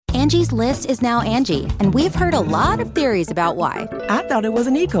Angie's List is now Angie, and we've heard a lot of theories about why. I thought it was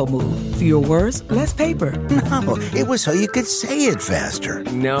an eco move. Fewer words, less paper. No, it was so you could say it faster.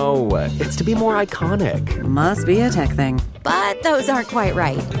 No, it's to be more iconic. Must be a tech thing. But those aren't quite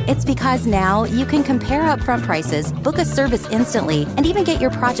right. It's because now you can compare upfront prices, book a service instantly, and even get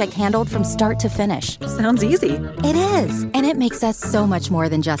your project handled from start to finish. Sounds easy. It is, and it makes us so much more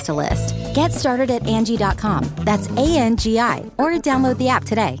than just a list. Get started at Angie.com. That's ANGI, or download the app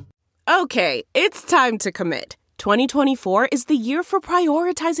today. Okay, it's time to commit. 2024 is the year for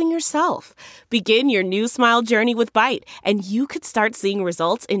prioritizing yourself. Begin your new smile journey with Byte, and you could start seeing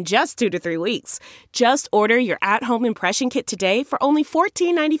results in just 2 to 3 weeks. Just order your at-home impression kit today for only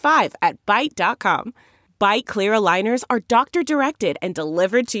 $14.95 at Byte.com. Byte Clear aligners are doctor-directed and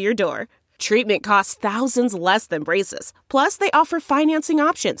delivered to your door. Treatment costs thousands less than braces. Plus, they offer financing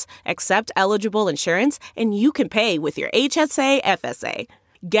options, accept eligible insurance, and you can pay with your HSA, FSA.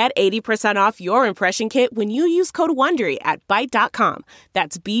 Get 80% off your impression kit when you use code WONDERY at Byte.com.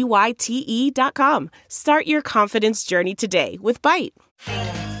 That's BYTE.com. Start your confidence journey today with Byte.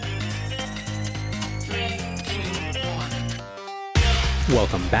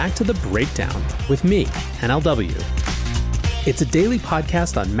 Welcome back to The Breakdown with me, NLW. It's a daily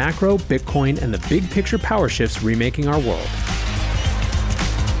podcast on macro, Bitcoin, and the big picture power shifts remaking our world.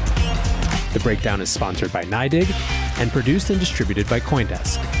 The Breakdown is sponsored by NYDIG and produced and distributed by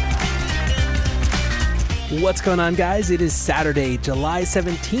CoinDesk. What's going on, guys? It is Saturday, July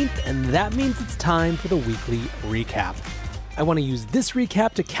 17th, and that means it's time for the weekly recap. I want to use this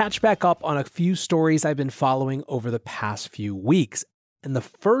recap to catch back up on a few stories I've been following over the past few weeks. And the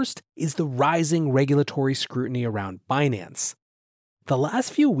first is the rising regulatory scrutiny around Binance. The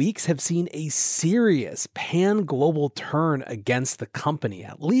last few weeks have seen a serious pan-global turn against the company.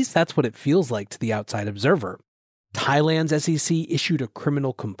 At least that's what it feels like to the outside observer. Thailand's SEC issued a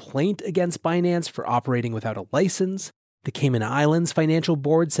criminal complaint against Binance for operating without a license. The Cayman Islands Financial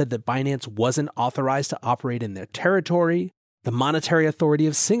Board said that Binance wasn't authorized to operate in their territory. The Monetary Authority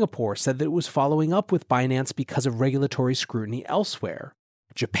of Singapore said that it was following up with Binance because of regulatory scrutiny elsewhere.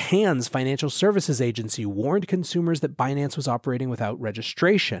 Japan's Financial Services Agency warned consumers that Binance was operating without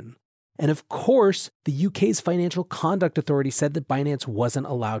registration. And of course, the UK's Financial Conduct Authority said that Binance wasn't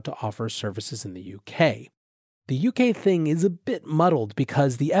allowed to offer services in the UK. The UK thing is a bit muddled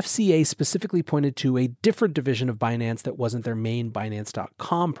because the FCA specifically pointed to a different division of Binance that wasn't their main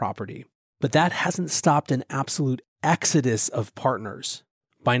Binance.com property. But that hasn't stopped an absolute exodus of partners.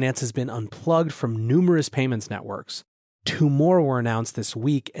 Binance has been unplugged from numerous payments networks. 2 more were announced this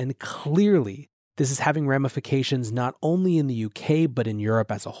week, and clearly, this is having ramifications not only in the UK, but in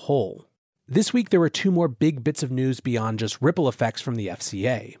Europe as a whole. This week, there were 2 more big bits of news beyond just ripple effects from the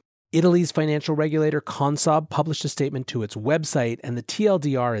FCA. Italy's financial regulator Consob published a statement to its website, and the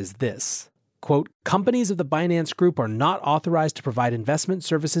TLDR is this. Quote, companies of the Binance Group are not authorized to provide investment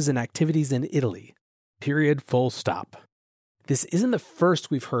services and activities in Italy. Period, full stop. This isn't the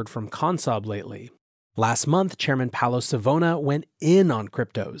first we've heard from Consob lately. Last month, Chairman Paolo Savona went in on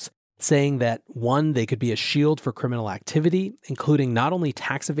cryptos, saying that 1, they could be a shield for criminal activity, including not only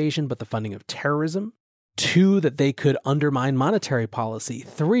tax evasion but the funding of terrorism. 2, that they could undermine monetary policy.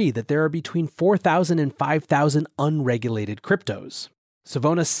 3, that there are between 4,000 and 5,000 unregulated cryptos.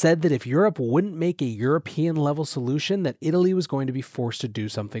 Savona said that if Europe wouldn't make a European-level solution, that Italy was going to be forced to do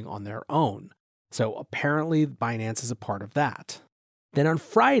something on their own. So apparently, Binance is a part of that. Then on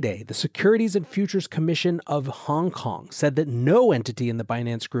Friday, the Securities and Futures Commission of Hong Kong said that no entity in the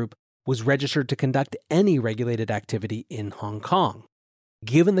Binance Group was registered to conduct any regulated activity in Hong Kong.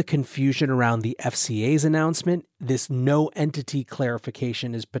 Given the confusion around the FCA's announcement, this no entity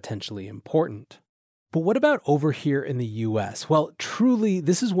clarification is potentially important. But what about over here in the US? Well, truly,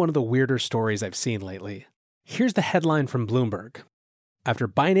 this is one of the weirder stories I've seen lately. Here's the headline from Bloomberg. After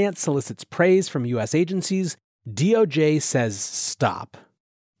Binance solicits praise from US agencies, DOJ says stop.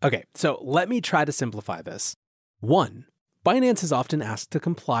 Okay, so let me try to simplify this. 1. Binance is often asked to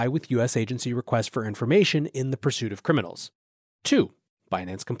comply with US agency requests for information in the pursuit of criminals. 2.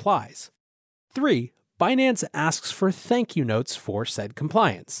 Binance complies. 3. Binance asks for thank you notes for said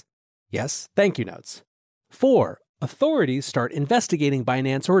compliance. Yes, thank you notes. 4. Authorities start investigating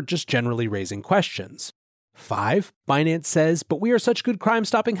Binance or just generally raising questions. 5. Binance says, but we are such good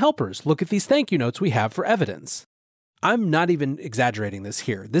crime-stopping helpers. Look at these thank you notes we have for evidence. I'm not even exaggerating this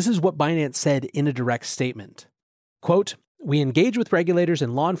here. This is what Binance said in a direct statement. Quote, we engage with regulators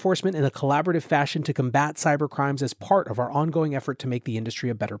and law enforcement in a collaborative fashion to combat cybercrimes as part of our ongoing effort to make the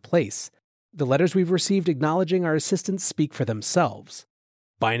industry a better place. The letters we've received acknowledging our assistance speak for themselves.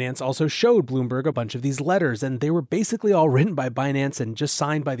 Binance also showed Bloomberg a bunch of these letters, and they were basically all written by Binance and just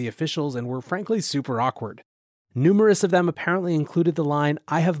signed by the officials and were frankly super awkward. Numerous of them apparently included the line,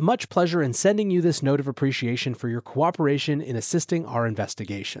 "I have much pleasure in sending you this note of appreciation for your cooperation in assisting our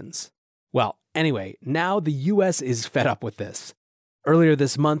investigations." Well, anyway, now the US is fed up with this. Earlier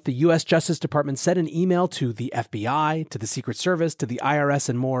this month, the US Justice Department sent an email to the FBI, to the Secret Service, to the IRS,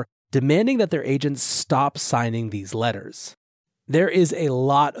 and more, demanding that their agents stop signing these letters. There is a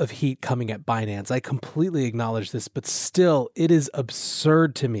lot of heat coming at Binance. I completely acknowledge this, but still, it is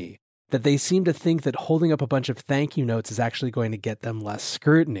absurd to me that they seem to think that holding up a bunch of thank you notes is actually going to get them less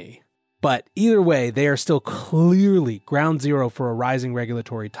scrutiny. But either way, they are still clearly ground zero for a rising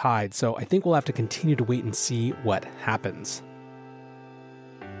regulatory tide, so I think we'll have to continue to wait and see what happens.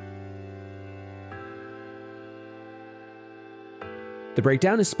 The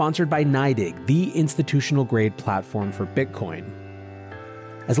Breakdown is sponsored by NYDIG, the institutional-grade platform for Bitcoin.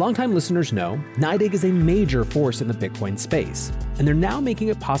 As longtime listeners know, NYDIG is a major force in the Bitcoin space, and they're now making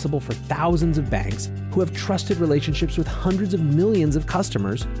it possible for thousands of banks who have trusted relationships with hundreds of millions of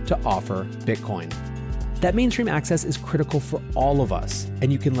customers to offer Bitcoin. That mainstream access is critical for all of us,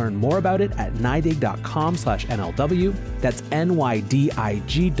 and you can learn more about it at nydig.com/NLW. That's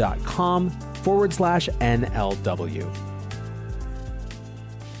nydig.com/NLW.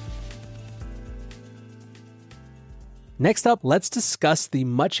 Next up, let's discuss the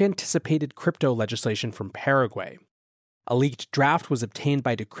much-anticipated crypto legislation from Paraguay. A leaked draft was obtained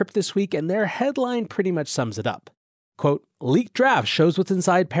by Decrypt this week, and their headline pretty much sums it up. Quote, "Leaked draft shows what's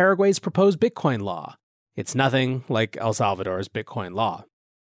inside Paraguay's proposed Bitcoin law. It's nothing like El Salvador's Bitcoin law."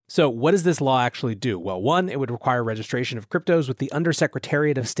 So what does this law actually do? Well, 1, it would require registration of cryptos with the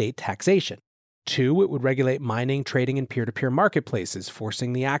Undersecretariat of State Taxation. 2, it would regulate mining, trading, and peer-to-peer marketplaces,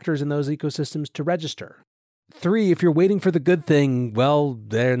 forcing the actors in those ecosystems to register. 3, if you're waiting for the good thing, well,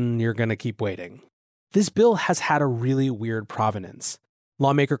 then you're going to keep waiting. This bill has had a really weird provenance.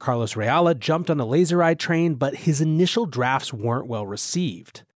 Lawmaker Carlos Reala jumped on the laser-eyed train, but his initial drafts weren't well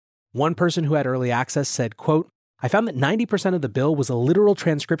received. One person who had early access said, quote, "I found that 90% of the bill was a literal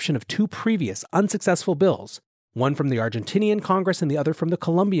transcription of 2 previous unsuccessful bills, one from the Argentinian Congress and the other from the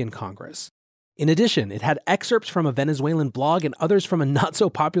Colombian Congress. In addition, it had excerpts from a Venezuelan blog and others from a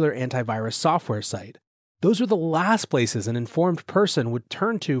not-so-popular antivirus software site. Those were the last places an informed person would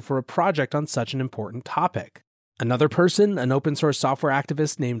turn to for a project on such an important topic." Another person, an open source software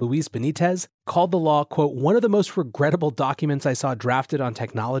activist named Luis Benitez, called the law, quote, "one of the most regrettable documents I saw drafted on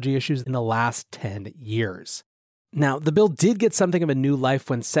technology issues in the last 10 years. Now, the bill did get something of a new life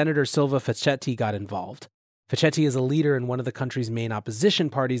when Senator Silva Facchetti got involved. Facchetti is a leader in one of the country's main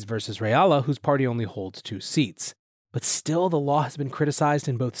opposition parties versus Reala, whose party only holds 2 seats. But still, the law has been criticized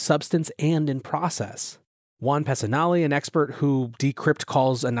in both substance and in process. Juan Pesanali, an expert who Decrypt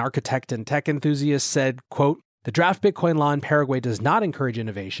calls an architect and tech enthusiast, said, quote, "The draft Bitcoin law in Paraguay does not encourage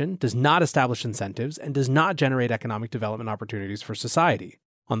innovation, does not establish incentives, and does not generate economic development opportunities for society.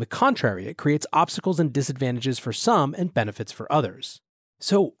 On the contrary, it creates obstacles and disadvantages for some and benefits for others."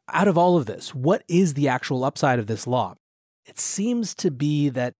 So, out of all of this, what is the actual upside of this law? It seems to be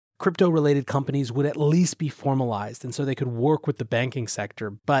that crypto-related companies would at least be formalized, and so they could work with the banking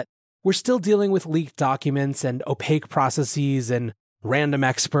sector, but we're still dealing with leaked documents and opaque processes and random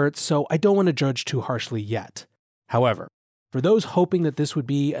experts, so I don't want to judge too harshly yet. However, for those hoping that this would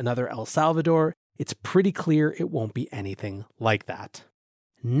be another El Salvador, it's pretty clear it won't be anything like that.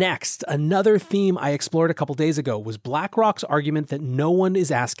 Next, another theme I explored a couple days ago was BlackRock's argument that no one is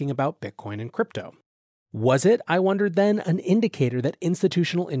asking about Bitcoin and crypto. Was it, I wondered then, an indicator that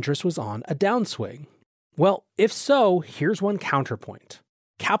institutional interest was on a downswing? Well, if so, here's one counterpoint.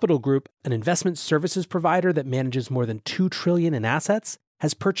 Capital Group, an investment services provider that manages more than $2 trillion in assets,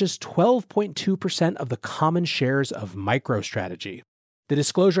 has purchased 12.2% of the common shares of MicroStrategy. The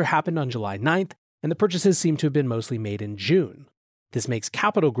disclosure happened on July 9th, and the purchases seem to have been mostly made in June. This makes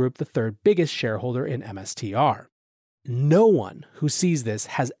Capital Group the 3rd biggest shareholder in MSTR. No one who sees this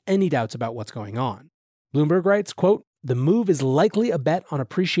has any doubts about what's going on. Bloomberg writes, quote, "The move is likely a bet on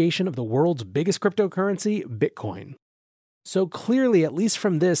appreciation of the world's biggest cryptocurrency, Bitcoin." So clearly, at least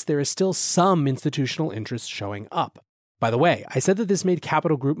from this, there is still some institutional interest showing up. By the way, I said that this made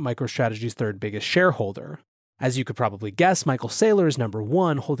Capital Group MicroStrategy's 3rd biggest shareholder. As you could probably guess, Michael Saylor is number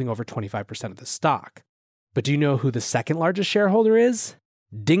 1, holding over 25% of the stock. But do you know who the 2nd largest shareholder is?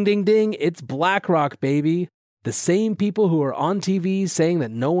 Ding, ding, ding, it's BlackRock, baby. The same people who are on TV saying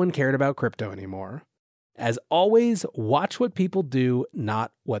that no one cared about crypto anymore. As always, watch what people do,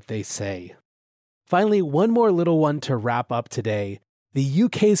 not what they say. Finally, one more little one to wrap up today. The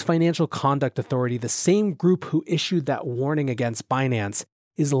UK's Financial Conduct Authority, the same group who issued that warning against Binance,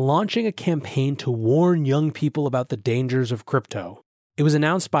 is launching a campaign to warn young people about the dangers of crypto. It was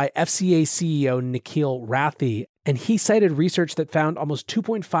announced by FCA CEO Nikhil Rathi, and he cited research that found almost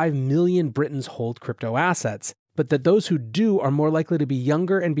 2.5 million Britons hold crypto assets, but that those who do are more likely to be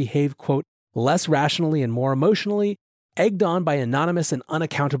younger and behave, quote, less rationally and more emotionally, egged on by anonymous and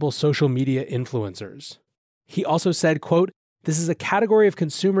unaccountable social media influencers. He also said, quote, this is a category of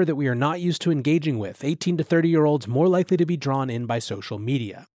consumer that we are not used to engaging with, 18 to 30-year-olds more likely to be drawn in by social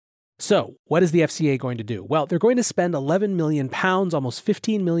media. So, what is the FCA going to do? Well, they're going to spend £11 million, almost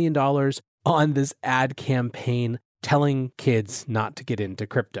 $15 million, on this ad campaign telling kids not to get into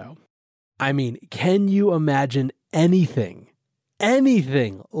crypto. I mean, can you imagine anything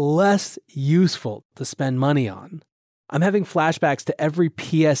less useful to spend money on? I'm having flashbacks to every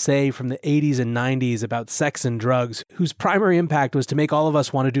PSA from the 80s and 90s about sex and drugs, whose primary impact was to make all of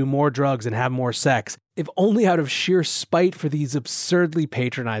us want to do more drugs and have more sex, if only out of sheer spite for these absurdly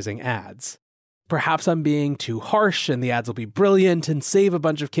patronizing ads. Perhaps I'm being too harsh and the ads will be brilliant and save a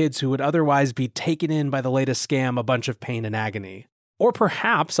bunch of kids who would otherwise be taken in by the latest scam a bunch of pain and agony. Or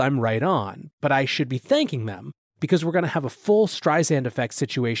perhaps I'm right on, but I should be thanking them, because we're going to have a full Streisand effect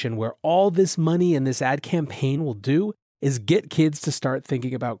situation where all this money and this ad campaign will do is get kids to start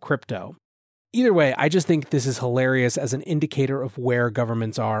thinking about crypto. Either way, I just think this is hilarious as an indicator of where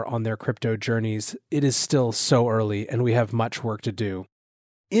governments are on their crypto journeys. It is still so early, and we have much work to do.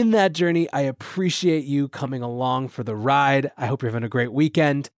 In that journey, I appreciate you coming along for the ride. I hope you're having a great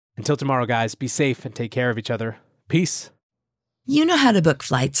weekend. Until tomorrow, guys, be safe and take care of each other. Peace. You know how to book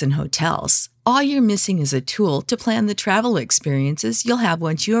flights and hotels. All you're missing is a tool to plan the travel experiences you'll have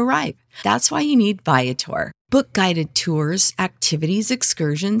once you arrive. That's why you need Viator. Book guided tours, activities,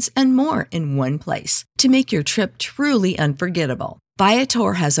 excursions, and more in one place to make your trip truly unforgettable.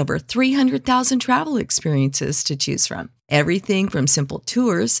 Viator has over 300,000 travel experiences to choose from. Everything from simple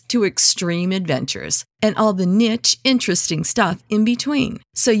tours to extreme adventures and all the niche, interesting stuff in between.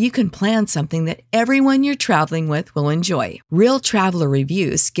 So you can plan something that everyone you're traveling with will enjoy. Real traveler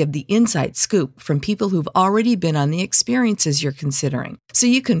reviews give the inside scoop from people who've already been on the experiences you're considering. So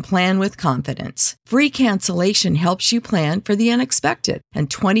you can plan with confidence. Free cancellation helps you plan for the unexpected. And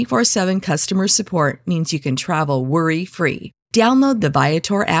 24/7 customer support means you can travel worry-free. Download the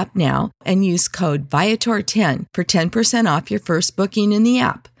Viator app now and use code Viator10 for 10% off your first booking in the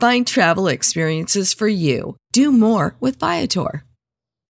app. Find travel experiences for you. Do more with Viator.